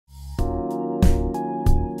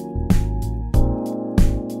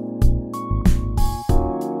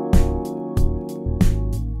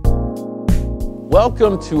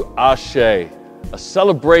Welcome to Ashe, a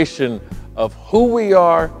celebration of who we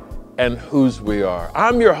are and whose we are.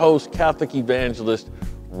 I'm your host, Catholic Evangelist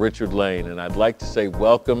Richard Lane, and I'd like to say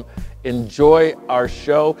welcome, enjoy our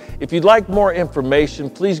show. If you'd like more information,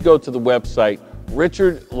 please go to the website,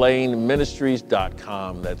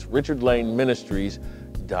 richardlaneministries.com. That's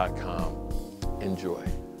richardlaneministries.com. Enjoy.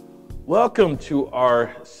 Welcome to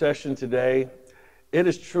our session today. It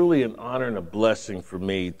is truly an honor and a blessing for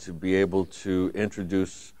me to be able to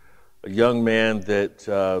introduce a young man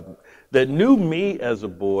that knew me as a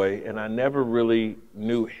boy, and I never really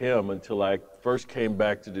knew him until I first came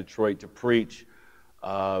back to Detroit to preach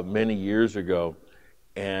many years ago.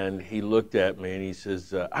 And he looked at me and he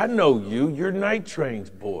says, "I know you. You're Night Train's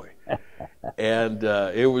boy." And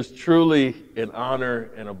it was truly an honor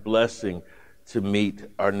and a blessing to meet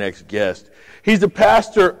our next guest. He's the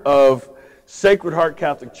pastor of Sacred Heart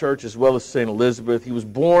Catholic Church as well as St. Elizabeth. He was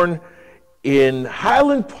born in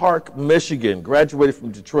Highland Park, Michigan, graduated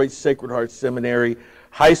from Detroit Sacred Heart Seminary,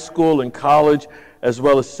 high school and college, as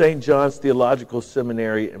well as St. John's Theological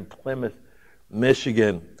Seminary in Plymouth,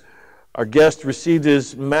 Michigan. Our guest received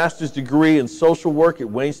his master's degree in social work at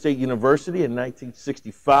Wayne State University in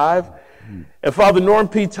 1965. And Father Norm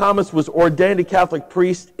P. Thomas was ordained a Catholic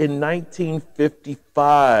priest in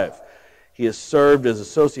 1955. He has served as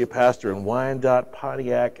associate pastor in Wyandotte,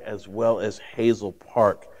 Pontiac, as well as Hazel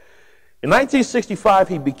Park. In 1965,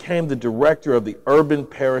 he became the director of the Urban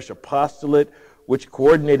Parish Apostolate, which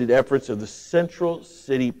coordinated efforts of the Central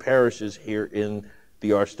City parishes here in the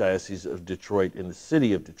Archdiocese of Detroit, in the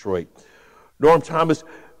city of Detroit. Norm Thomas'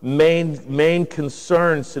 main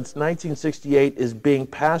concern since 1968 is being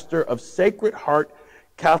pastor of Sacred Heart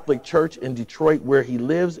Catholic Church in Detroit, where he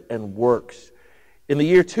lives and works. In the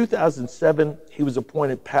year 2007, he was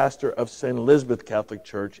appointed pastor of St. Elizabeth Catholic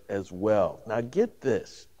Church as well. Now get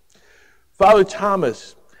this. Father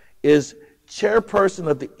Thomas is chairperson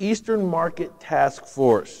of the Eastern Market Task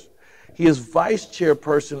Force. He is vice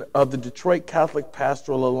chairperson of the Detroit Catholic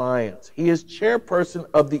Pastoral Alliance. He is chairperson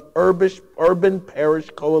of the Urban Parish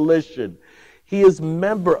Coalition. He is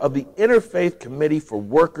member of the Interfaith Committee for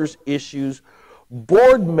Workers' Issues,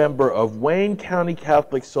 board member of Wayne County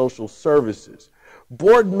Catholic Social Services,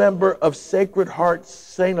 board member of Sacred Heart,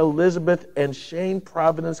 St. Elizabeth, and Shane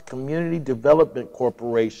Providence Community Development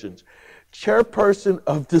Corporations, chairperson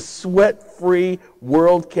of the Sweat-Free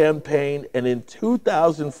World Campaign, and in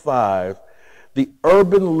 2005, the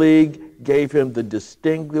Urban League gave him the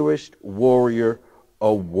Distinguished Warrior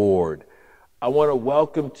Award. I want to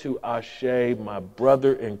welcome to Ashe my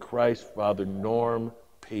brother in Christ, Father Norm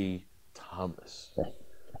P. Thomas.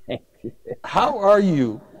 Thank you. How are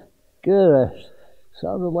you? Good.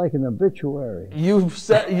 Sounded like an obituary. You've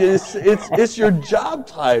said it's your job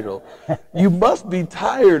title. You must be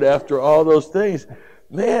tired after all those things,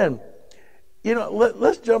 man. You know,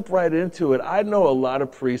 let's jump right into it. I know a lot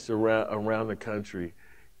of priests around the country,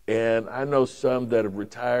 and I know some that have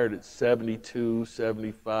retired at 72,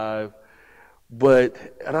 75.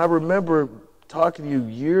 And I remember talking to you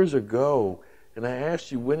years ago, and I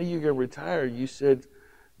asked you, when are you going to retire? You said,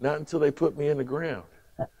 not until they put me in the ground.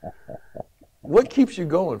 What keeps you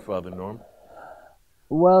going, Father Norm?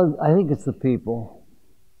 Well, I think it's the people.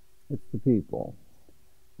 It's the people.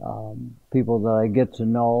 People that I get to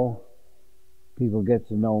know. People get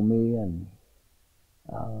to know me, and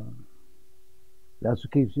that's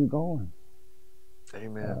what keeps you going.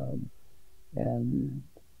 Amen. And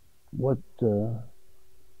what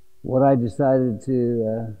I decided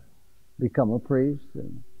to become a priest,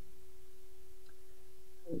 and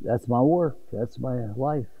that's my work. That's my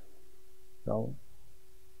life. So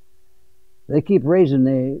they keep raising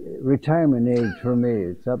the retirement age for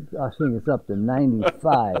me. I think it's up to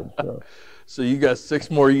 95. So you got 6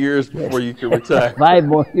 more years before you can retire. 5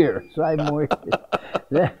 more years. 5 more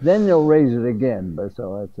years. Then they'll raise it again. But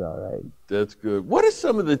so that's all right. That's good. What are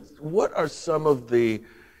some of the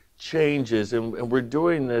changes? And we're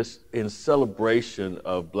doing this in celebration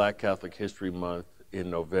of Black Catholic History Month in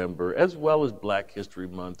November, as well as Black History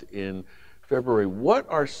Month in February. What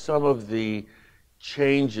are some of the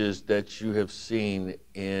changes that you have seen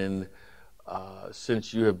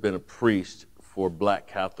since you have been a priest for Black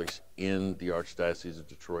Catholics in the Archdiocese of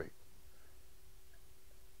Detroit?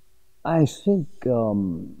 I think,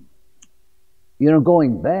 going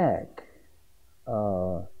back,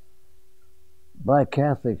 Black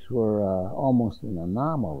Catholics were almost an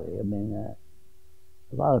anomaly. I mean,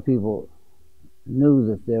 a lot of people knew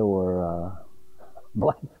that there were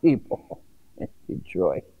Black people in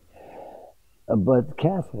Detroit, but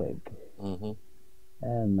Catholic. Mm-hmm.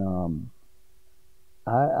 And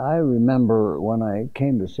I remember when I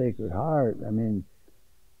came to Sacred Heart, I mean,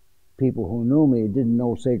 people who knew me didn't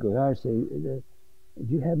know Sacred Heart say, do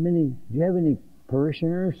you have any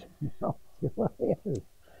parishioners? You know,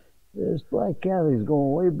 there's black Catholics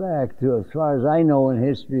going way back to, as far as I know, in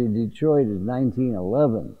history of Detroit is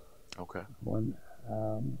 1911. Okay. When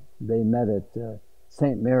they met at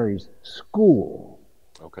St. Mary's School.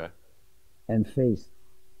 Okay. And faced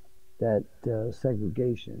that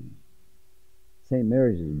segregation. St.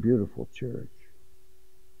 Mary's is a beautiful church,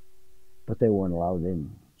 but they weren't allowed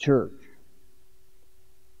in church.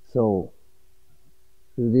 So,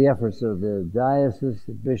 through the efforts of the diocese,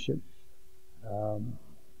 the bishop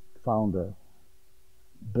found a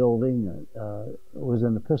building. It was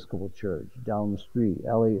an Episcopal church down the street.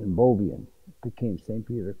 Elliot and Bobian became St.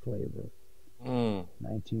 Peter Claver,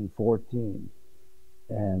 1914.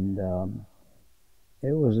 And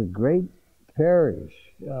it was a great parish.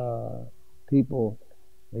 People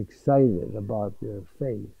excited about their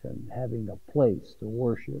faith and having a place to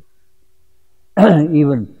worship.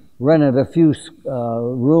 Even rented a few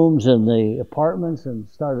rooms in the apartments and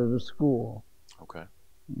started a school. Okay.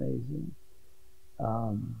 Amazing.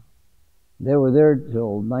 They were there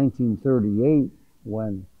till 1938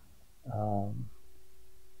 when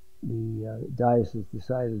the diocese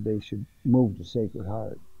decided they should move to Sacred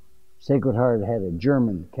Heart. Sacred Heart had a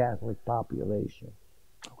German Catholic population.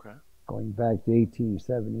 Okay. Going back to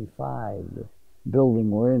 1875. The building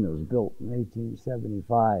we're in was built in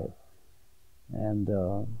 1875. And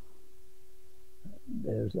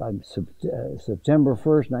September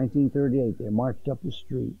 1st, 1938, they marched up the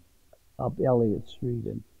street, up Elliott Street,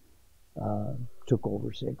 and took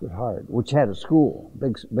over Sacred Heart, which had a school,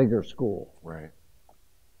 bigger school. Right.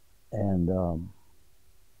 And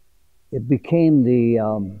it became the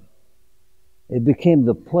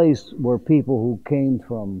place where people who came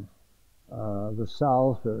from the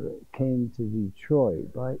South or came to Detroit,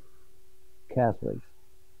 right, Catholics,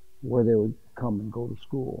 where they would come and go to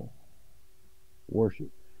school, worship.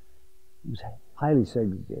 It was highly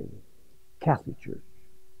segregated. Catholic church.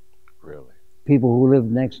 Really? People who lived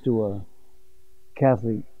next to a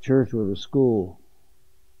Catholic church with a school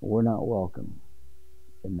were not welcome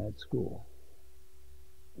in that school.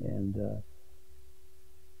 And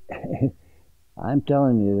I'm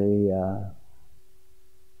telling you,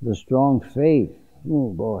 the strong faith, oh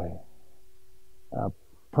boy,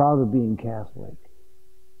 proud of being Catholic,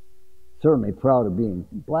 certainly proud of being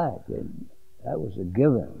black, and that was a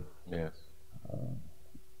given. Yes.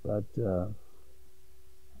 But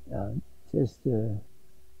it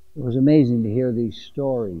was amazing to hear these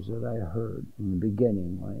stories that I heard in the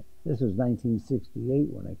beginning. This was 1968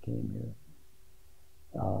 when I came here.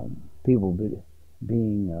 People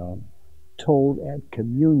being told at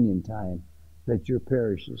communion time that your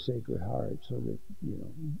parish is Sacred Heart, so that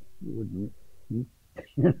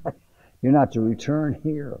you're not to return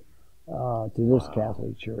here to this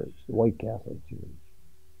Catholic church, the white Catholic church.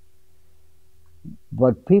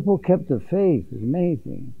 But people kept the faith. It's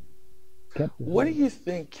amazing. What do you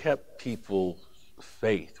think kept people's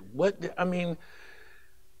faith?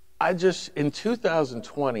 In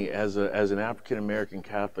 2020, as an African American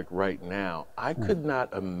Catholic right now, I could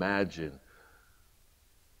not imagine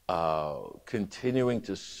continuing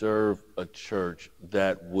to serve a church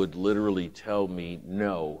that would literally tell me,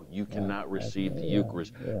 no, you cannot receive the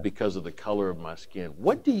Eucharist because of the color of my skin.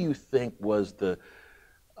 What do you think was the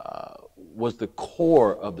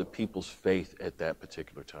core of the people's faith at that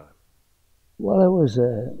particular time? Well,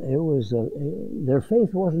 their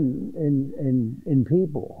faith wasn't in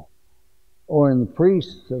people or in the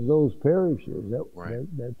priests of those parishes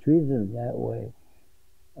that treated them that way.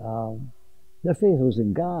 Their faith was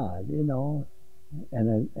in God, and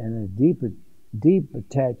a deep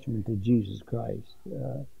attachment to Jesus Christ.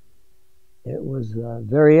 It was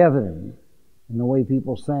very evident in the way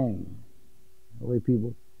people sang, the way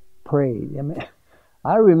people prayed.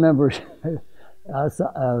 I remember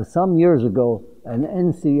some years ago, an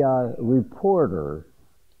NCR reporter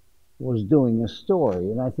was doing a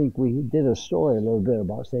story, and I think we did a story a little bit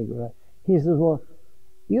about Sacred Heart. He says, well,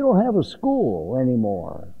 you don't have a school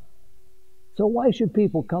anymore, so why should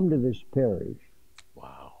people come to this parish?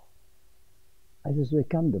 Wow. I says, they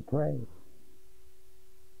come to pray.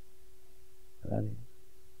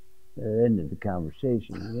 It ended the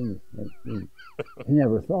conversation. He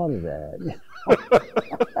never thought of that.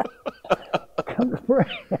 Come to pray.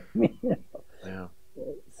 Yeah.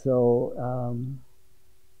 So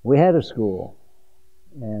we had a school,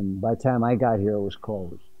 and by the time I got here, it was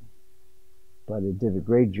closed. But it did a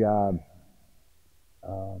great job.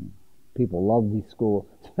 People loved the school.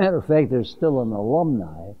 As a matter of fact, there's still an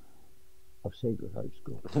alumni of Sacred Heart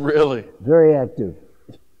School. Really? Very active.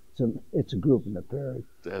 It's a group in the parish.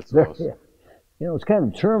 That's Very, awesome. You know, it's kind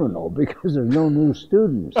of terminal because there's no new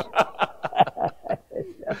students.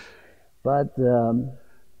 But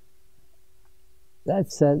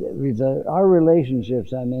that said, our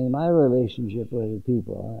relationships, I mean, my relationship with the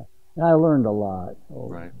people, I learned a lot.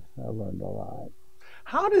 Right. I learned a lot.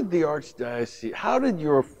 How did the Archdiocese, how did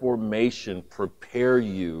your formation prepare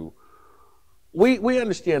you? We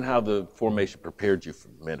understand how the formation prepared you for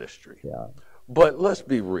ministry. Yeah. But let's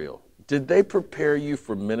be real. Did they prepare you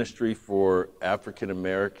for ministry for African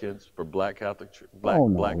Americans, for Black Catholics?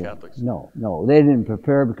 Black Catholics? No, they didn't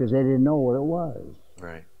prepare because they didn't know what it was.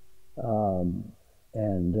 Right.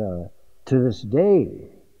 And to this day,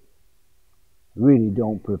 really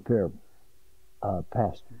don't prepare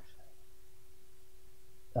pastors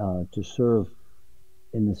to serve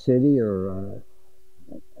in the city, or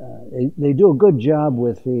they do a good job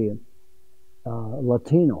with the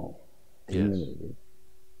Latino community.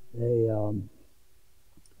 Yes.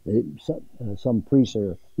 Some priests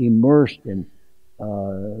are immersed in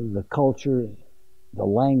the culture, the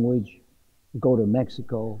language, go to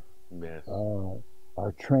Mexico, yes.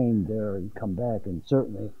 Are trained there and come back, and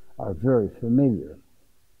certainly are very familiar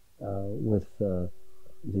with the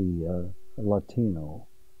Latino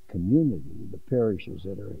community, the parishes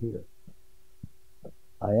that are here.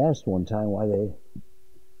 I asked one time why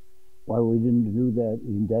we didn't do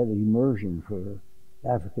that immersion for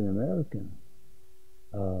African American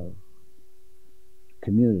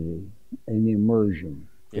community, an immersion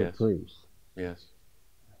for priests. Yes.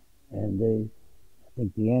 And I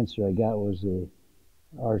think the answer I got was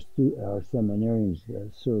our seminarians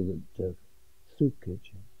serve at the soup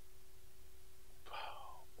kitchen.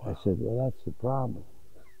 Wow. I said, well, that's the problem.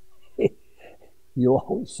 You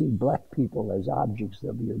always see black people as objects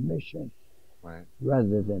of your mission, right,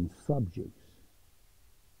 rather than subjects.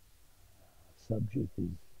 Subject is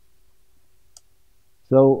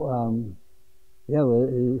so. Yeah,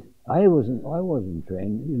 well, I wasn't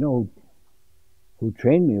trained. You know, who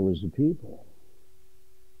trained me was the people,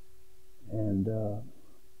 and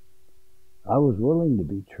I was willing to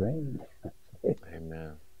be trained.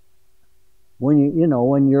 Amen.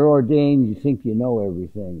 When you're ordained, you think you know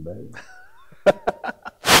everything, but.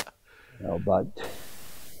 But it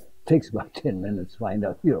takes about 10 minutes to find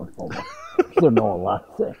out you don't know a lot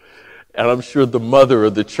of things. And I'm sure the mother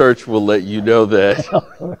of the church will let you know that.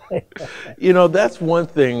 Right. That's one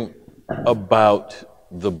thing about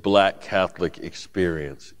the Black Catholic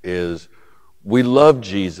experience is we love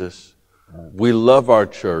Jesus, we love our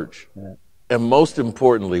church, and most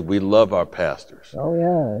importantly, we love our pastors. Oh,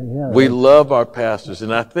 yeah. We love our pastors,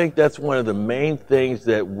 and I think that's one of the main things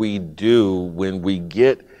that we do when we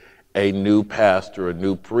get a new pastor, a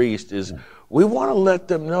new priest, is we want to let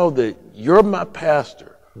them know that you're my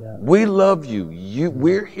pastor. Yeah. We love you.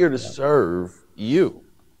 We're here to serve you.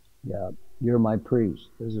 Yeah, you're my priest.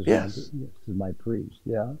 This is my priest.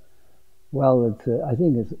 Yeah. Well, I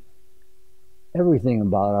think it's everything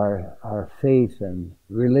about our faith and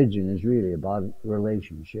religion is really about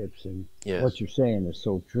relationships, and what you're saying is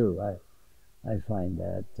so true. I find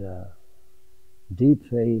that deep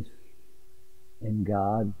faith in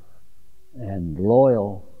God and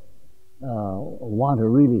loyal, want to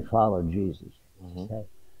really follow Jesus. Mm-hmm.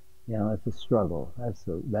 It's a struggle.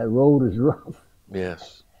 That road is rough.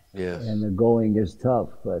 Yes. And the going is tough,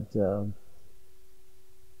 but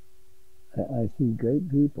I see great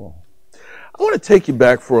people. I want to take you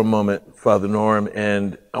back for a moment, Father Norm,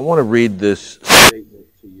 and I want to read this statement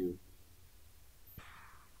to you.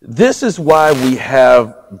 This is why we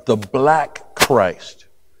have the Black Christ.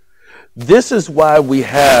 This is why we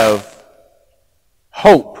have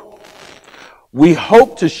hope. We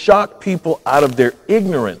hope to shock people out of their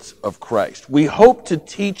ignorance of Christ. We hope to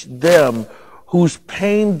teach them whose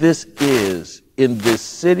pain this is in this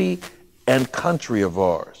city and country of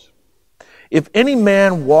ours. If any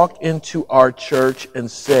man walk into our church and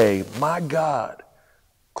say, my God,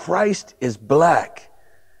 Christ is black,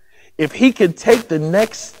 if he could take the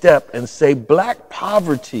next step and say, black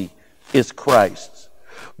poverty is Christ's,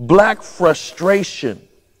 black frustration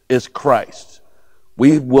is Christ's,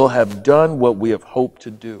 we will have done what we have hoped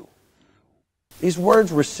to do. These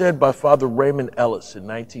words were said by Father Raymond Ellis in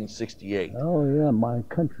 1968. Oh, yeah, my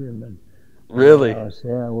countryman. Really?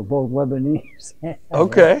 Yeah, we're both Lebanese.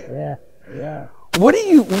 Okay. Yeah. What do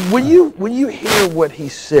you when you hear what he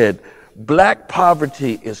said? Black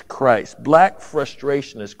poverty is Christ. Black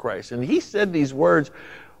frustration is Christ. And he said these words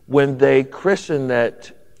when they christened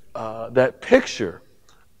that picture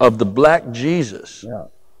of the black Jesus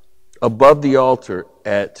above the altar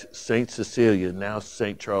at St. Cecilia, now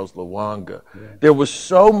St. Charles Lwanga, there was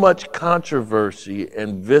so much controversy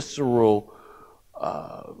and visceral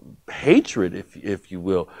hatred, if you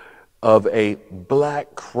will, of a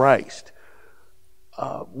black Christ.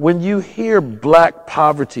 When you hear black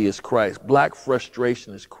poverty is Christ, black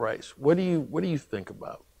frustration is Christ, what do you think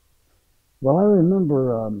about? Well, I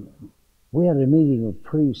remember we had a meeting of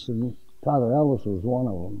priests, and Father Ellis was one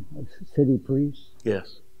of them, a city priest.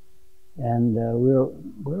 Yes. And we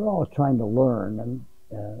were all trying to learn and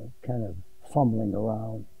kind of fumbling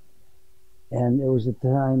around. And it was at the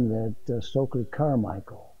time that Stokely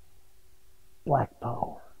Carmichael, Black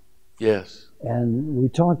Power. Yes. And we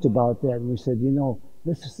talked about that, and we said, you know,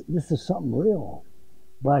 this is something real,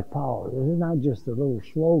 Black Power. This is not just a little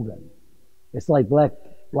slogan. It's like Black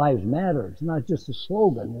Lives Matter. It's not just a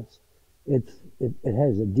slogan. It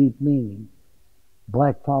has a deep meaning.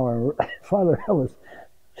 Black Power. Father Ellis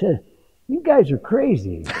said, "You guys are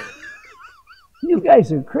crazy. You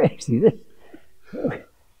guys are crazy.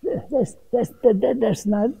 That's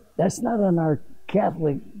not on our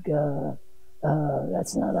Catholic.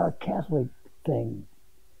 That's not our Catholic thing."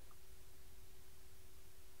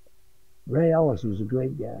 Ray Ellis was a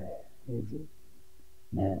great guy.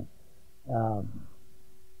 Man.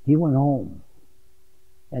 He went home.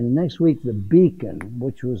 And the next week, the Beacon,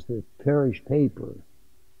 which was the parish paper,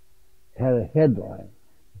 had a headline,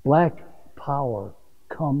 "Black Power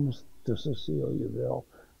Comes to Ceciliaville."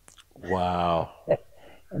 Wow.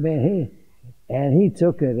 I mean, he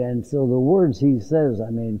took it, and so the words he says, I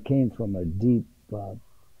mean, came from a deep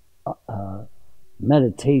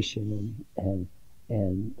meditation and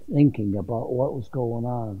thinking about what was going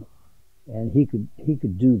on, and he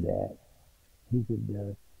could do that. He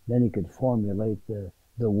could then he could formulate the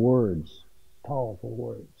words, powerful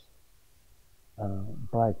words.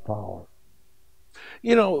 Black Power.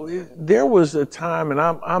 You know, there was a time, and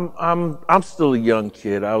I'm still a young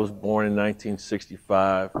kid. I was born in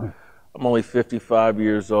 1965. I'm only 55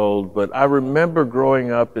 years old, but I remember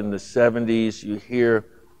growing up in the 70s. You hear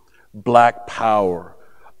Black Power.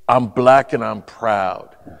 I'm black and I'm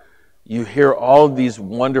proud. You hear all of these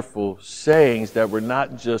wonderful sayings that were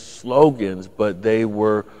not just slogans, but they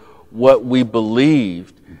were what we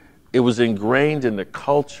believed. It was ingrained in the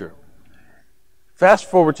culture. Fast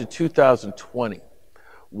forward to 2020.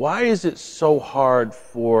 Why is it so hard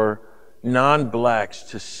for non-blacks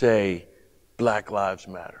to say Black Lives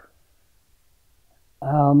Matter?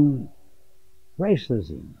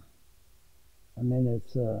 Racism. I mean,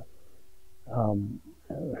 it's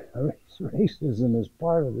racism is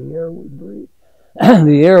part of the air we breathe.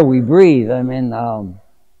 The air we breathe. I mean,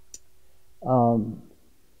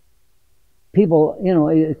 people, you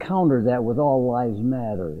know, counter that with all lives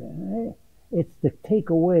matter. It's to take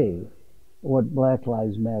away what Black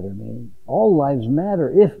Lives Matter means. All lives matter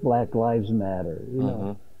if Black Lives Matter. You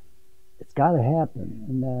know, it's got to happen.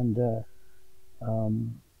 And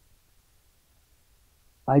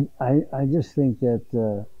I just think that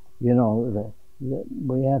you know that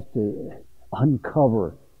we have to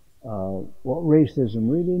uncover what racism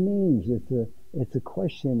really means. It's a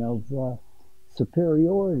question of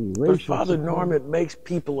superiority. But Father Norm, it makes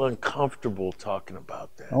people uncomfortable talking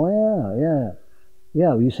about that. Oh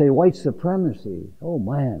yeah. You say white supremacy. Oh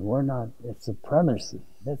man, we're not. It's supremacy.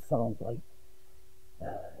 That sounds like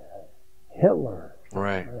Hitler,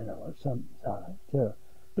 right? You know, or something. But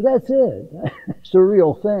that's it. It's a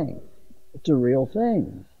real thing. It's a real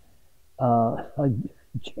thing.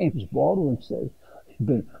 James Baldwin says, "You've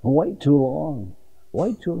been white too long.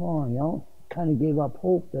 White too long." You know, kind of gave up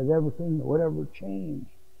hope that everything would ever change.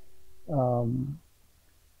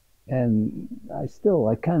 And I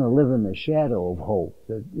kind of live in the shadow of hope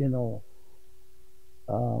that, you know,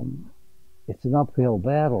 it's an uphill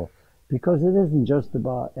battle because it isn't just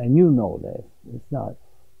about, and you know that,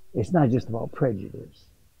 it's not just about prejudice.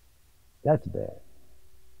 That's bad.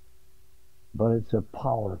 But it's a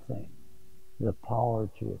power thing, the power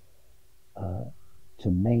to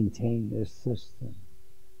maintain this system.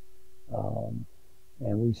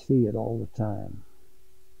 And we see it all the time.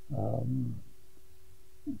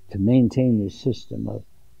 To maintain this system of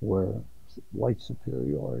where white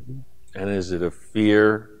superiority. And is it a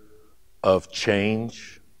fear of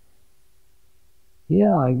change?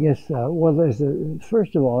 Yeah, I guess. Well,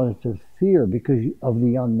 first of all, it's a fear because of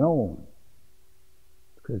the unknown.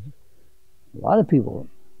 Because a lot of people,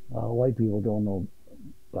 white people, don't know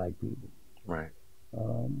black people. Right.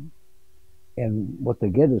 And what they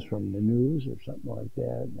get is from the news or something like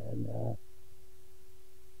that, and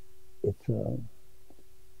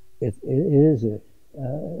it is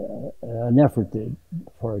an effort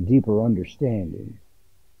for a deeper understanding.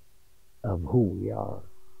 of who we are.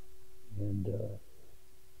 And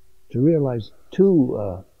to realize,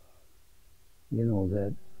 too,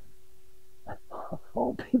 that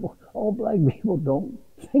all black people don't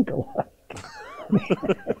think alike.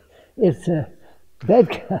 It's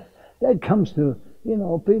that comes to,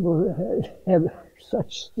 people have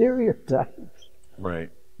such stereotypes. Right.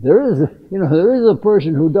 There is a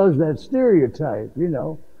person who does that stereotype.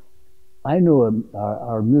 I knew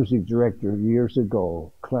our music director years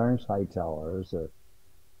ago, Clarence Hightower, is an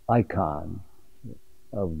icon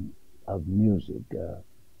of music,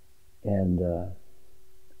 and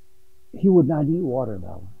he would not eat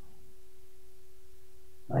watermelon.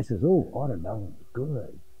 I says, "Oh, watermelon's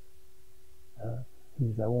good." He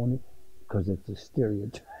says, "I won't eat because it's a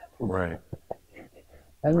stereotype." Right.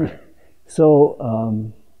 I mean, right. So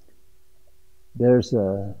there's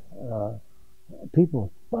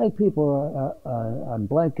black people and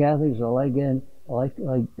black Catholics are like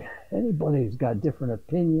anybody who's got different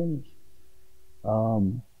opinions,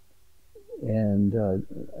 and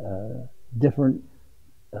different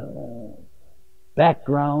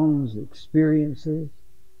backgrounds, experiences,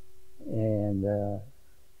 and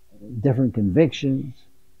different convictions.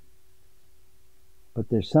 But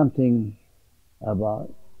there's something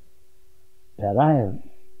about that I have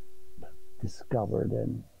discovered,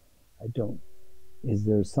 and is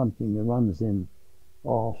there something that runs in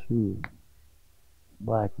all through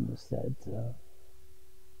blackness, that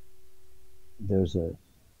there's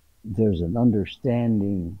an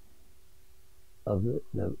understanding of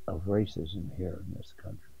racism here in this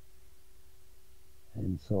country.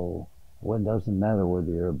 And so it doesn't matter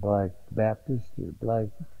whether you're a black Baptist, you're black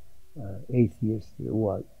atheist, or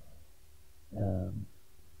what.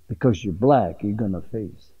 Because you're black, you're going to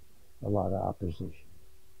face a lot of opposition.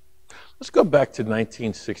 Let's go back to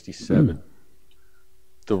 1967,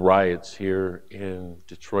 the riots here in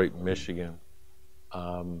Detroit, Michigan.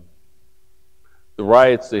 The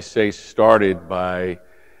riots, they say, started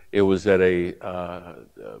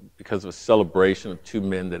because of a celebration of two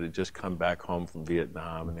men that had just come back home from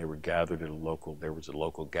Vietnam, and they were gathered there was a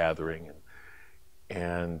local gathering,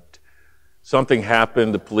 and something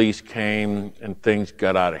happened, the police came, and things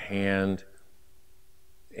got out of hand.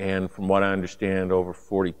 And from what I understand, over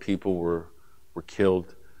 40 people were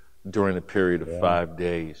killed during a period of 5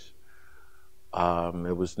 days.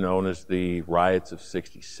 It was known as the riots of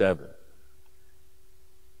 '67.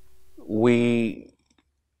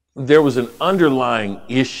 There was an underlying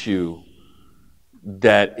issue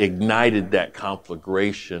that ignited that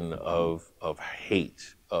conflagration of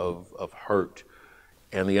hate, of hurt.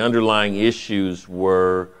 And the underlying issues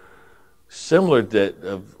were similar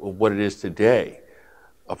of what it is today.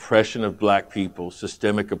 Oppression of black people,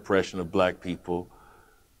 systemic oppression of black people,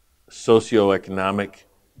 socioeconomic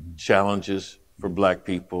challenges for black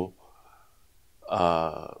people,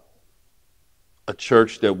 a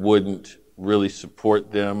church that wouldn't really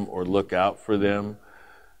support them or look out for them,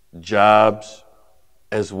 jobs,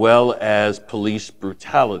 as well as police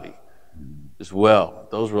brutality as well.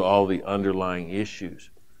 Those were all the underlying issues.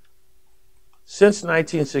 Since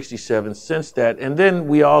 1967, since that, and then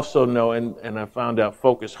we also know, and I found out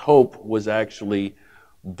Focus Hope was actually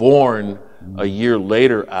born a year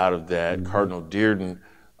later out of that. Cardinal Dearden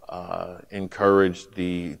encouraged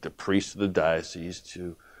the priests of the diocese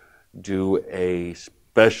to do a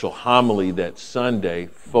special homily that Sunday,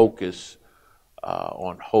 focus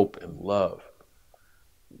on hope and love.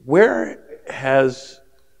 Where has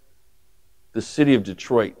the city of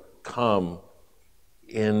Detroit come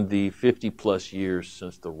in the 50 plus years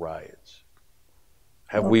since the riots?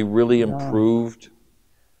 Have we really improved?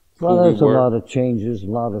 Well, there's a lot of changes, a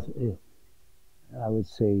lot of, I would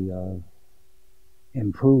say,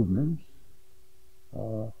 improvements.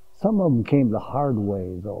 Some of them came the hard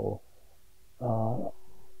way, though.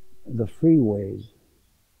 The freeways.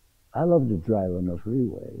 I love to drive on the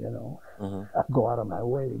freeway, I go out of my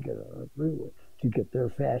way to get on the freeway, to get there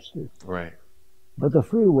faster. Right. But the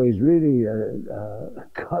freeways really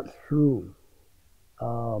cut through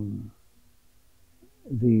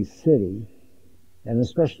the city, and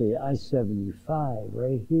especially I-75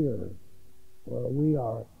 right here, where we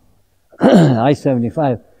are.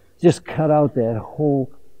 I-75 just cut out that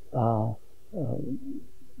whole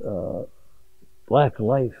black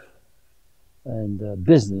life and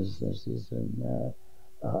businesses and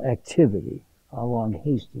activity along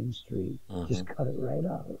Hastings Street. Just cut it right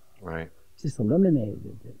out. Right. Just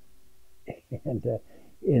eliminated it. And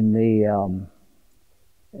in the,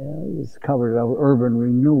 it's covered up urban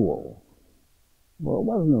renewal. Well, it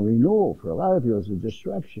wasn't a renewal for a lot of people. It was a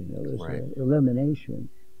destruction. It was an elimination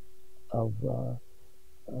of a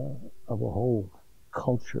whole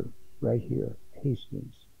culture right here,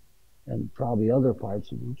 Hastings, and probably other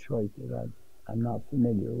parts of Detroit that I'm not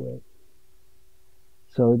familiar with.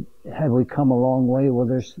 So have we come a long way? Well,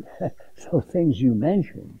 there's so things you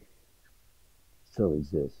mentioned still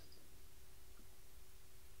exist.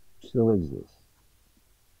 Still exist.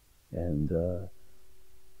 And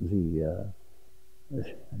the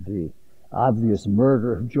obvious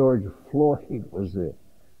murder of George Floyd was a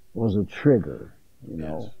trigger, you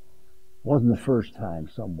know. Yes. Wasn't the first time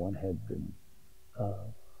someone had been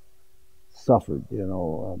suffered,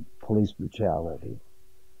 police brutality,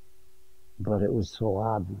 but it was so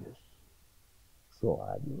obvious,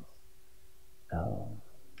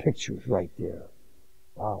 pictures right there.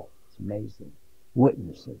 Wow, it's amazing.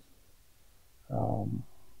 Witnesses.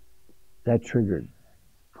 That triggered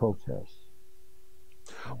protests.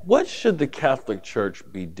 What should the Catholic Church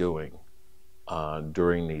be doing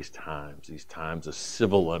during these times of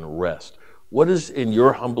civil unrest? What is, in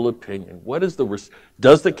your humble opinion,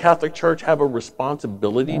 does the Catholic Church have a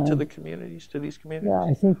responsibility to the communities, to these communities? Yeah,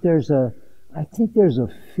 I think there's a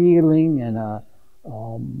feeling and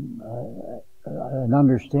an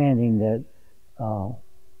understanding that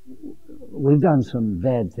we've done some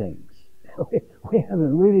bad things. We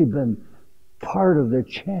haven't really been part of the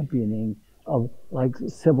championing of like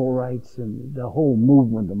civil rights and the whole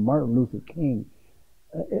movement of Martin Luther King,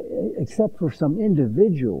 except for some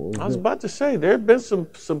individuals. I was about to say, there have been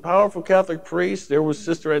some powerful Catholic priests. There was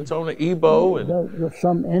Sister Antonia Ebo. And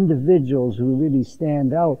some individuals who really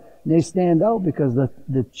stand out. And they stand out because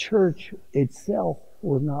the church itself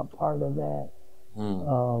was not part of that.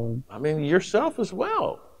 I mean, yourself as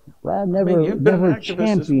well. Well, never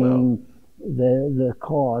championing the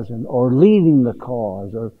cause or leading the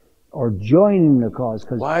cause or joining the cause.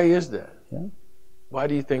 Why is that? Yeah? Why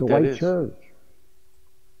do you think that is? It's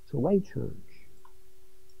a white church.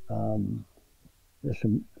 There's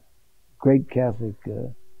some great Catholic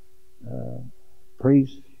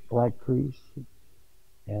priests, black priests,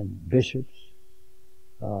 and bishops,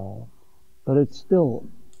 but it's still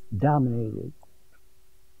dominated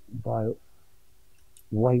by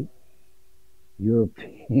white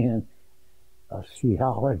European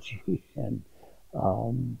theology and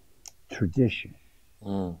tradition,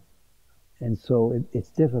 and so it's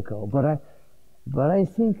difficult. But I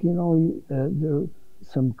think there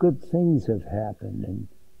some good things have happened,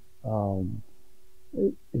 and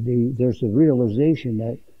there's a realization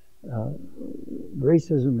that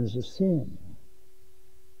racism is a sin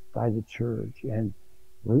by the church, and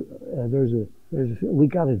we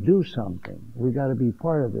got to do something. We got to be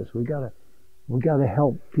part of this. We got to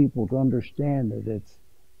help people to understand that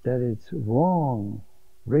it's wrong.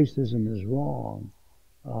 Racism is wrong.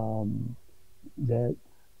 That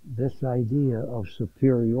this idea of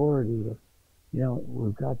superiority,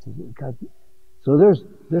 we've got to. So there's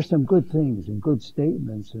some good things and good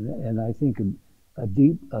statements, and I think a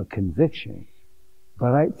deep conviction.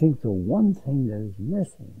 But I think the one thing that is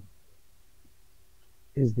missing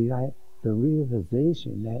is the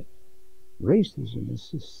realization that racism is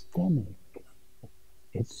systemic.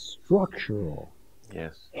 It's structural.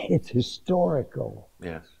 Yes. It's historical.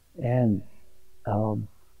 Yes. And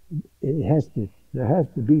there has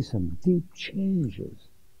to be some deep changes.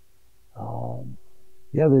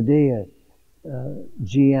 The other day,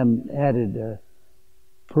 GM added a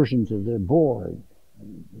person to their board, a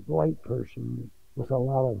white person with a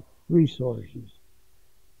lot of resources.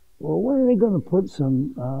 Well, when are they going to put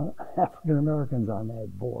some African Americans on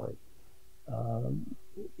that board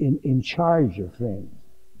in charge of things?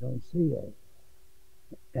 Don't see it.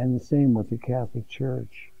 And the same with the Catholic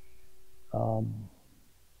Church.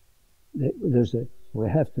 We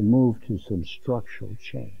have to move to some structural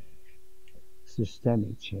change,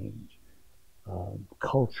 systemic change,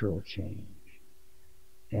 cultural change,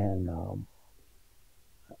 and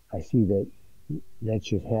I see that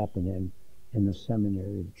should happen in the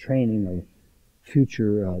seminary, the training of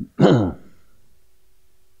future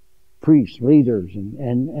priests, leaders,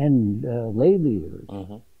 and lay leaders.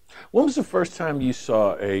 Mm-hmm. When was the first time you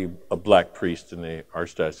saw a black priest in the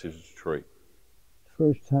Archdiocese of Detroit?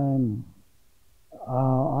 First time,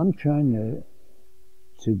 I'm trying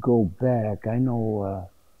to go back. I know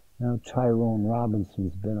Tyrone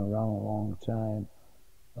Robinson's been around a long time.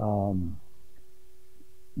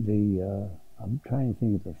 I'm trying to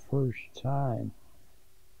think of the first time.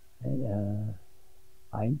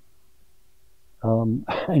 I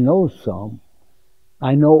know some.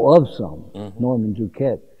 I know of some. Mm-hmm. Norman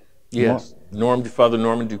Duquette. Yes, Father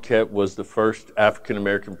Norman Duquette was the first African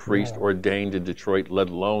American priest ordained in Detroit, let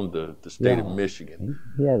alone the state of Michigan.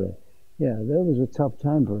 That was a tough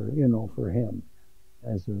time for him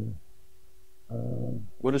as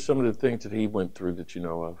What are some of the things that he went through that you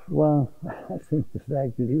know of? Well, I think the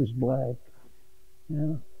fact that he was black, you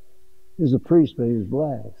know, he was a priest, but he was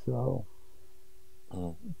black, so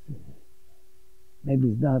maybe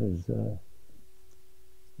he's not as,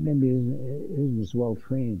 maybe he isn't as well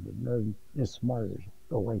trained, but not as smart as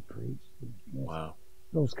the white priest. Wow.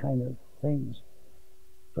 Those kind of things.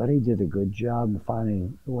 But he did a good job and finally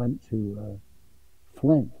went to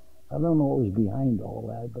Flint. I don't know what was behind all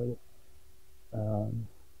that, but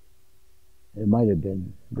it might have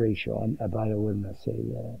been racial. I wouldn't say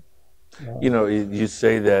that. You know, you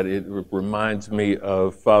say that, it reminds me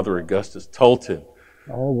of Father Augustus Tolton.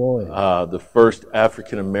 Oh, boy. The first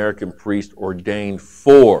African-American priest ordained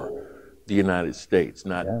for the United States,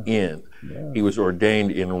 not in. Yeah. He was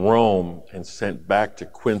ordained in Rome and sent back to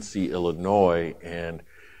Quincy, Illinois. And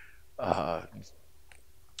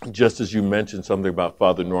just as you mentioned something about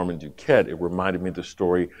Father Norman Duquette, it reminded me of the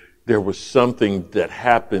story. There was something that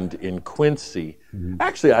happened in Quincy.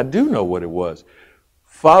 Actually, I do know what it was.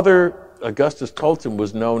 Father Augustus Tolton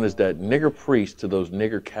was known as that nigger priest to those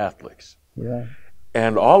nigger Catholics. Yeah.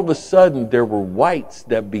 And all of a sudden, there were whites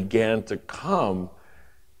that began to come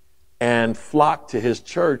and flock to his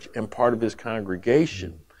church and part of his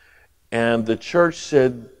congregation. And the church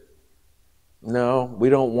said, no, we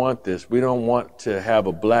don't want this. We don't want to have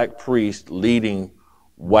a black priest leading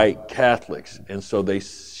white Catholics. And so they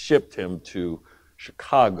shipped him to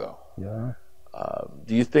Chicago. Yeah.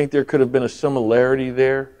 Do you think there could have been a similarity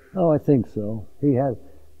there? Oh, I think so. He had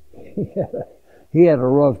a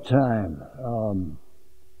rough time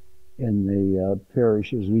in the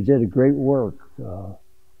parishes. We did a great work,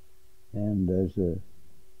 and there's a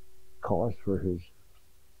cost for his,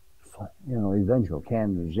 eventual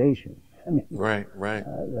canonization. I mean, right.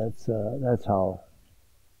 That's how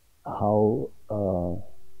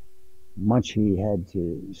much he had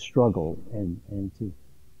to struggle and to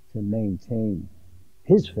maintain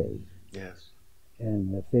his faith. Yes.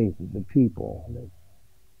 And the faith of the people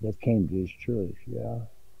that came to his church. Yeah.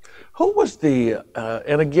 Who was the?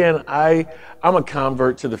 And again, I'm a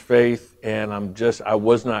convert to the faith, and I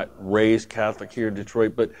was not raised Catholic here in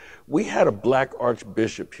Detroit, but we had a black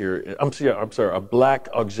archbishop here. I'm sorry, a black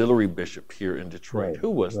auxiliary bishop here in Detroit. Right, Who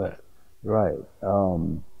was that? Right.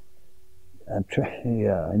 I'm trying.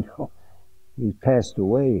 Yeah, I know. He passed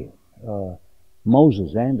away.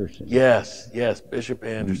 Moses Anderson. Yes, Bishop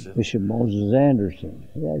Anderson. Bishop Moses Anderson.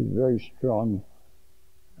 Yeah, he's a very strong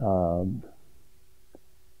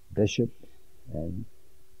bishop and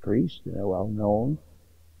priest, well known.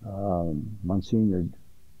 Monsignor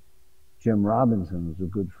Jim Robinson was a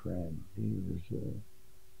good friend. He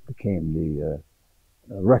became the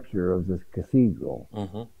rector of the cathedral,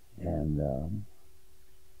 and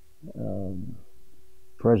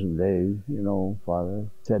present day, Father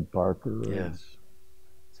Ted Parker. Yes.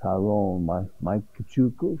 Tyrone Mike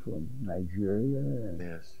Kachuku from Nigeria. And,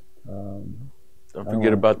 yes. Don't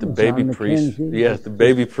forget about the baby priest. McKenzie. Yes, the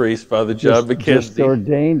baby priest, Father John McKenzie. Just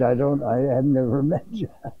ordained. I've never met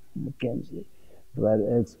John McKenzie, but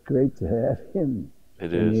it's great to have him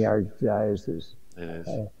in the Archdiocese. It is.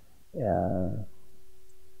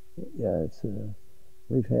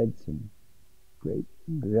 We've had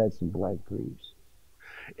some black priests.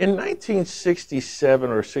 In 1967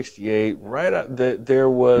 or 68, there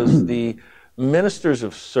was the Ministers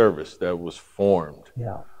of Service that was formed.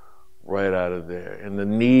 Yeah. Right out of there. And the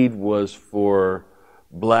need was for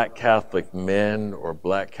black Catholic men or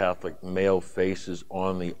black Catholic male faces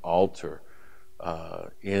on the altar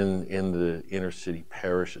in the inner city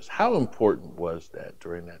parishes. How important was that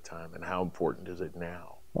during that time, and how important is it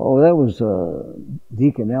now? Oh, that was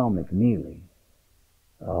Deacon Al McNeely.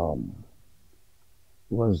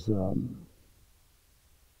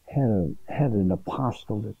 Had an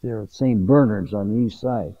apostolate there at St. Bernard's on the east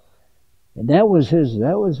side. And that was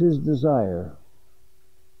his desire,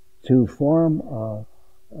 to form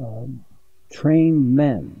trained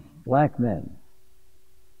men, black men,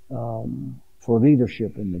 for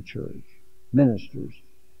leadership in the church, ministers.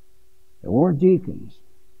 They weren't deacons,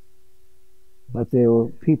 but they were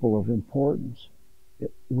people of importance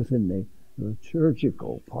within the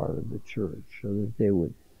liturgical part of the church, so that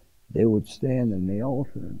they would stand in the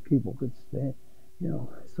altar and people could stand,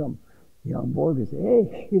 some young boy could say,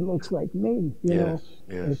 hey, he looks like me. Yes.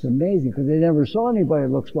 It's amazing, because they never saw anybody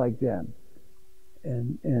that looks like them.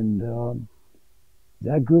 And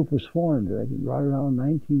that group was formed right around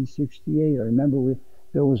 1968. I remember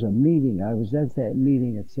there was a meeting. I was at that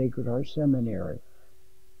meeting at Sacred Heart Seminary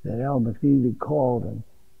that Al McNeely called and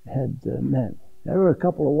had men. There were a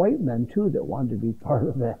couple of white men, too, that wanted to be part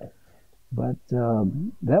of that. But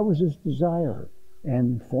that was his desire.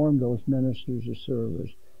 and formed those ministers of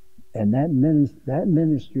service. And that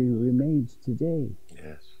ministry remains today.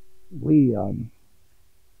 Yes. We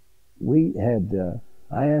had,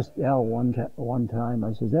 I asked Al one time,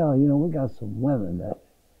 I said, Al, we got some women that,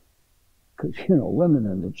 because, women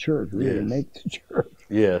in the church really Yes. make the church.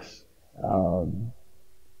 Yes.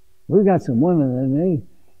 We've got some women, and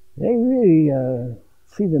they really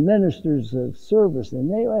see the ministers of service, and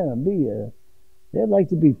they want to be they'd like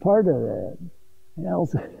to be part of that. And Al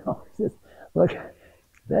said, look,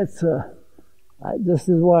 that's this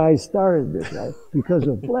is why I started this, because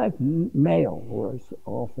of black male was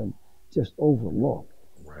often just overlooked.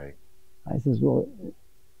 Right. I says, well,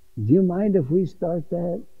 do you mind if we start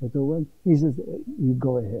that with the women? He says, you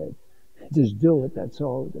go ahead. Just do it. That's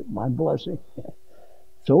all. My blessing.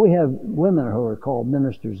 So we have women who are called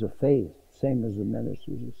ministers of faith, same as the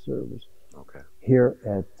ministers of service. Okay. Here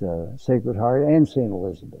at Sacred Heart and St.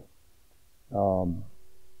 Elizabeth. And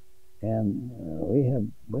we have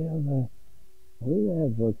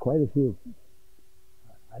quite a few.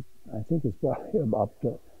 I think it's probably about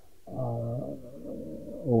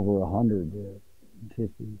over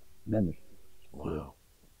 150 ministers. Wow.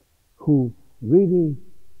 Who really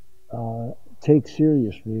take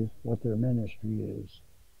seriously what their ministry is.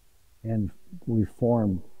 And we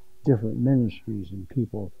form different ministries and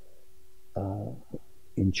people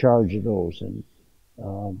in charge of those and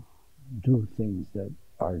do things that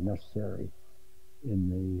are necessary in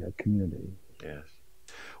the community. Yes.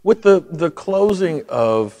 With the closing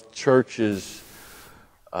of churches,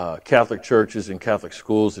 Catholic churches and Catholic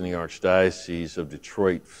schools in the Archdiocese of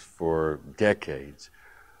Detroit for decades,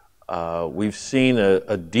 we've seen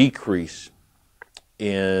a decrease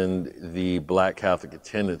in the Black Catholic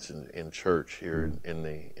attendance in church here in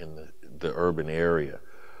the urban area.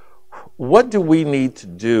 What do we need to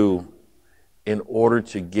do in order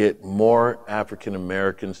to get more African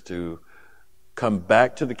Americans to come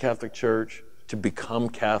back to the Catholic Church, to become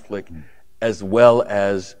Catholic, as well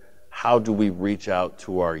as how do we reach out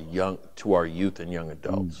to our youth and young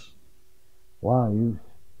adults? Wow,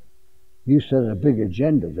 you set a big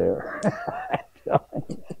agenda there.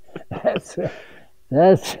 That's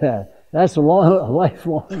a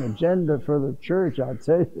lifelong agenda for the church, I'll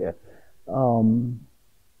tell you.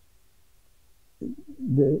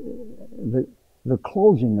 The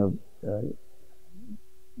closing of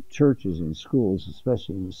churches and schools,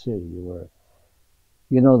 especially in the city, where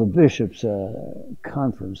the bishops'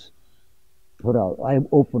 conference put out, "I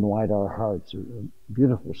open wide our hearts," a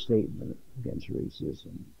beautiful statement against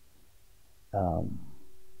racism.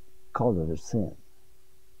 Called it a sin.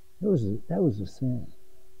 That was a sin.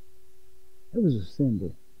 It was a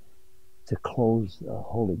sin to close the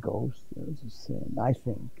Holy Ghost. It was a sin, I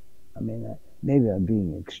think. I mean, maybe I'm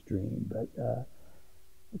being extreme, but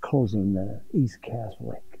closing the East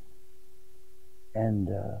Catholic and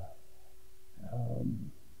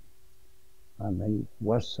on the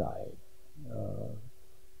west side,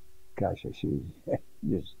 I should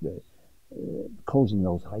just closing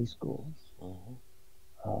those high schools.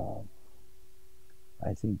 Mm-hmm.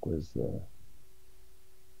 I think was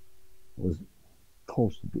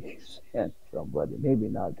close to being sent somebody. Maybe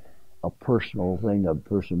not a personal thing, a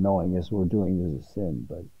person knowing this we're doing is a sin,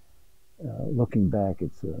 but looking back,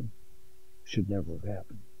 it should never have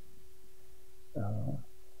happened.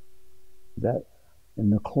 That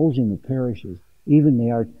and the closing of parishes, even the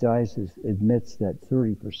Archdiocese admits that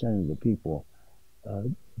 30% of the people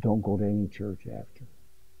don't go to any church after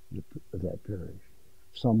that parish.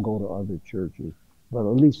 Some go to other churches, but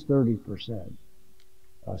at least 30%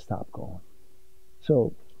 stop going.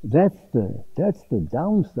 So that's the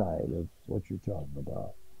downside of what you're talking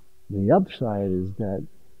about. The upside is that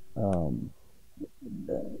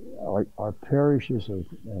our parishes,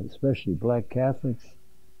 especially Black Catholics,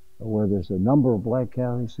 where there's a number of Black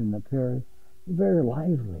Catholics in the parish, are very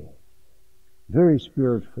lively, very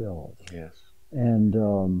spirit-filled. Yes. And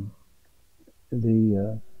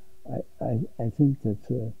I think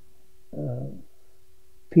that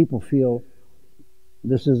people feel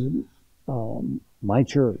this is my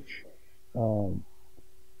church, and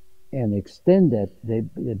extend that. They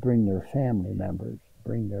bring their family members,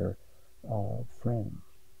 bring their friends,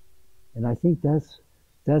 and I think that's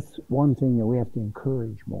one thing that we have to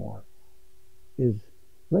encourage more. Is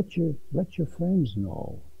let your friends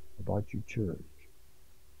know about your church.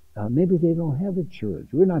 Maybe they don't have a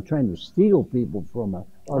church. We're not trying to steal people from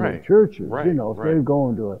other churches. Right. If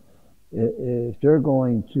they're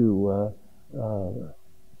going to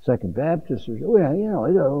Second Baptist, or they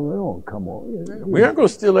don't come over. We aren't going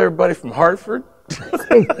to steal everybody from Hartford.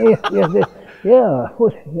 Yeah.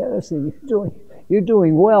 Listen, you're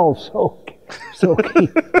doing well. So So,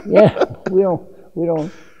 yeah, we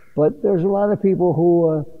don't. But there's a lot of people who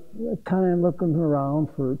are kind of looking around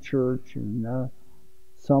for a church, and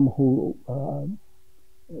some who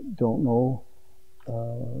don't know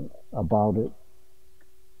about it.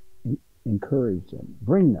 Encourage them,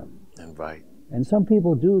 bring them. Invite. And some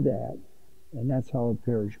people do that, and that's how a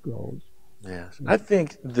parish grows. Yes. I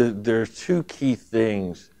think there are two key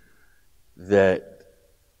things that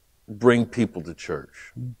bring people to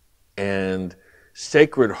church. And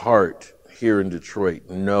Sacred Heart here in Detroit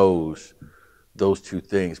knows those two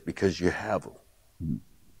things because you have them.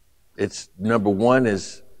 It's number one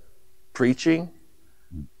is preaching,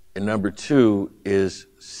 and number two is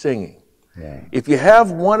singing. Yeah. If you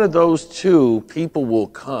have one of those two, people will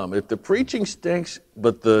come. If the preaching stinks,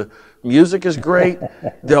 but the music is great,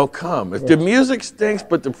 they'll come. If the music stinks,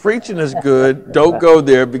 but the preaching is good, don't go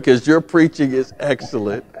there because your preaching is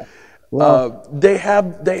excellent. Well,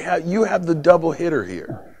 You have the double hitter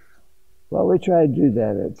here. Well, we try to do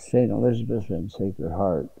that at St. Elizabeth and Sacred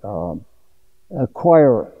Heart. A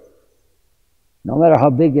choir, no matter how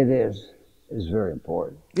big it is very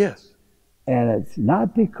important. Yes. And it's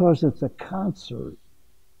not because it's a concert.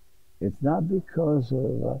 It's not because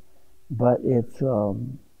of, but it's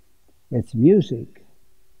music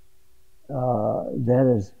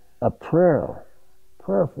that is a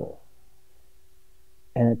prayerful,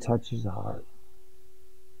 and it touches the heart.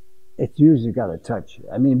 It's music got to touch you.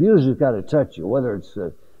 I mean, music got to touch you, whether it's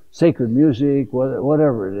sacred music,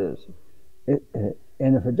 whatever it is.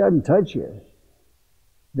 And if it doesn't touch you,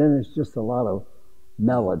 then it's just a lot of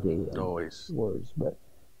melody and words, but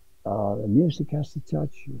the music has to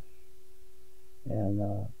touch you, and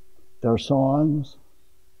there are songs,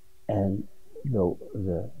 and the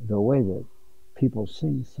way that people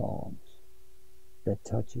sing songs that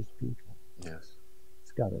touches people. Yes,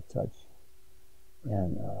 it's got to touch.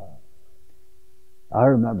 And I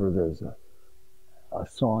remember there's a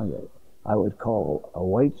song that I would call a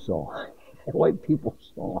white song, a white people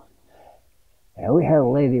song. And we had a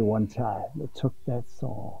lady one time that took that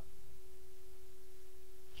song.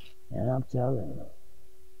 And I'm telling you,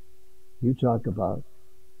 you talk about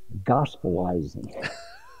gospelizing.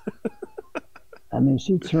 I mean,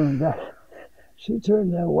 she turned that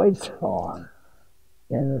white song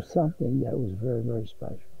into something that was very, very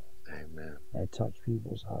special. Amen. That touched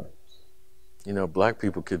people's hearts. You know, black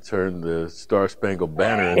people could turn the Star Spangled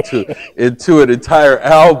Banner into an entire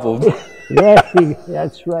album. Yeah,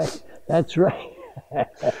 that's right. That's right.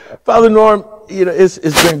 Father Norm, you know, it's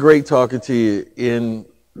been great talking to you. In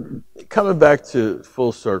coming back to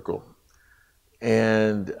full circle,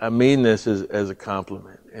 and I mean this as a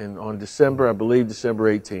compliment. And on I believe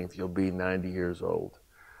December 18th, you'll be 90 years old.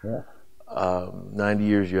 Yeah. 90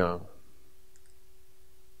 years young.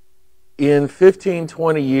 In 15,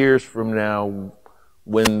 20 years from now,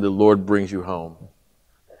 when the Lord brings you home,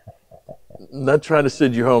 I'm not trying to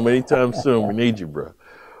send you home anytime soon. We need you, bro.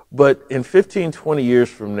 But in 15, 20 years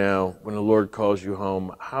from now, when the Lord calls you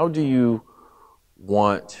home, how do you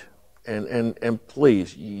want, and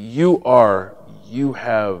please, you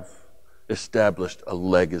have established a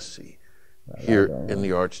legacy here in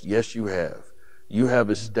the Arch. Yes, you have. You have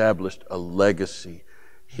established a legacy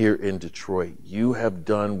here in Detroit. You have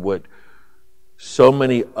done what so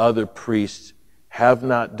many other priests have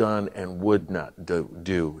not done and would not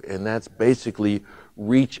do. And that's basically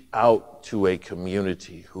reach out to a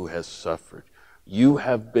community who has suffered. You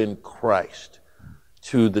have been Christ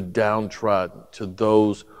to the downtrodden, to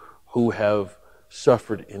those who have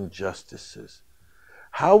suffered injustices.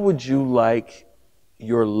 How would you like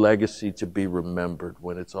your legacy to be remembered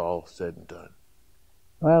when it's all said and done?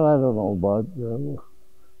 Well, I don't know, but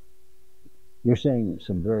you're saying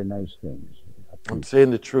some very nice things. I'm saying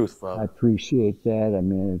the truth, Father. I appreciate that. I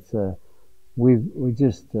mean, it's we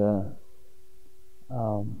just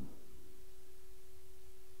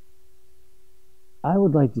I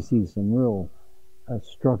would like to see some real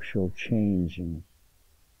structural change and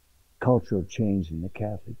cultural change in the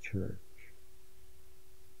Catholic Church.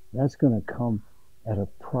 That's going to come at a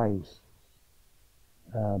price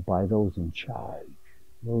by those in charge,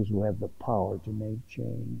 those who have the power to make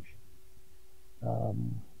change.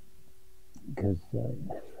 Because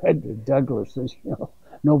Frederick Douglass says, you know,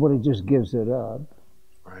 nobody just gives it up.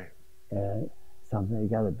 Right. Something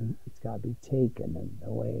it's got to be taken in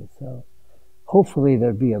a way. So hopefully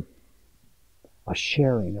there'll be a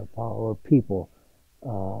sharing of power, or people,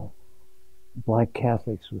 black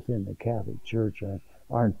Catholics within the Catholic Church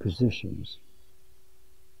are in positions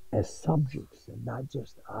as subjects and not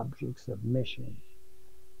just objects of mission.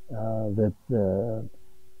 That the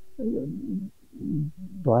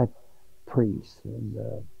black priests and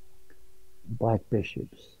black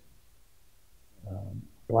bishops,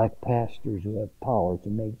 black pastors who have power to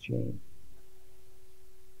make change.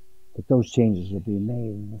 But those changes will be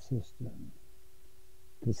made in the system.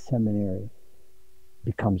 The seminary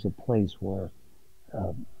becomes a place where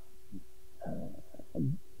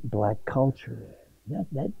black culture,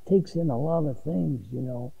 that takes in a lot of things,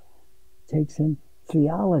 takes in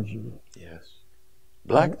theology. Yes.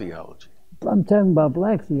 Black theology. I'm talking about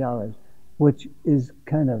black theology, which is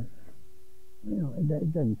kind of,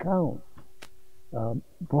 it doesn't count.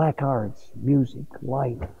 Black arts, music,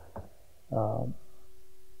 light,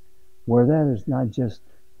 where that is not just,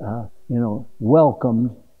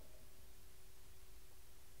 welcomed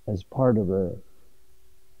as part of we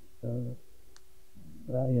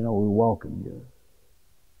welcome you.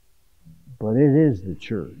 But it is the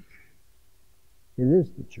church. It is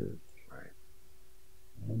the church. Right.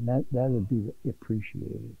 And that would be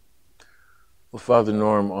appreciated. Well, Father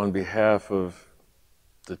Norm, on behalf of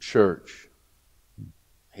the church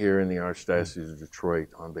here in the Archdiocese of Detroit,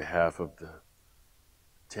 on behalf of the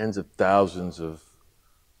tens of thousands of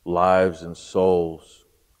lives and souls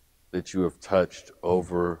that you have touched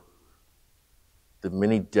over the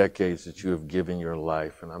many decades that you have given your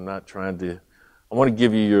life, and I want to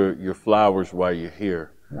give you your flowers while you're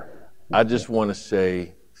here. I just want to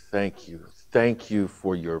say thank you. Thank you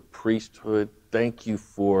for your priesthood. Thank you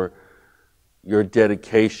for your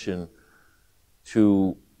dedication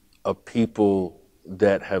to a people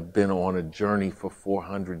that have been on a journey for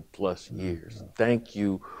 400 plus years. Thank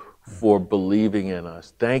you for believing in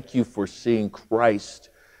us. Thank you for seeing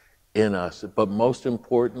Christ in us. But most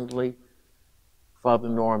importantly, Father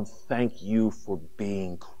Norm, thank you for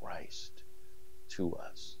being Christ to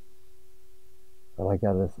us. Well, I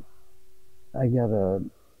gotta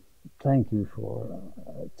thank you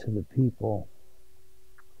to the people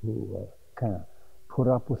who kind of put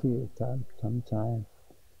up with you sometimes.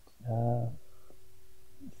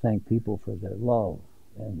 Thank people for their love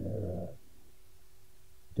and their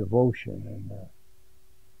devotion, and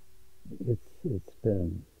it's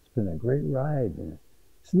been a great ride. And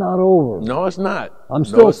it's not over. No, it's not. I'm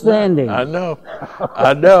still standing. I know.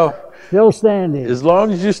 I know. Still standing. As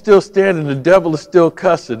long as you're still standing, the devil is still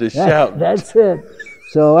cussing and shouting. That's it.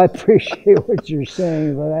 So I appreciate what you're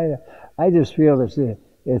saying, but I just feel it's the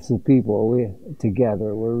people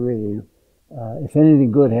together. We're really, if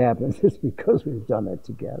anything good happens, it's because we've done it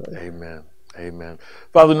together. Amen. Amen.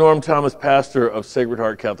 Father Norm Thomas, pastor of Sacred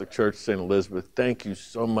Heart Catholic Church, St. Elizabeth, thank you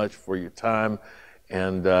so much for your time,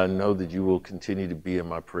 and know that you will continue to be in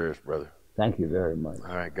my prayers, brother. Thank you very much.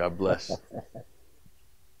 All right, God bless.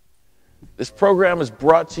 This program is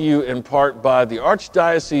brought to you in part by the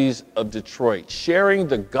Archdiocese of Detroit, sharing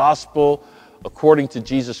the gospel according to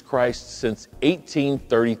Jesus Christ since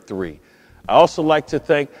 1833. I also like to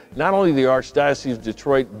thank not only the Archdiocese of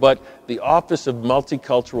Detroit, but the Office of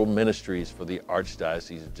Multicultural Ministries for the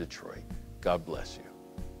Archdiocese of Detroit. God bless you.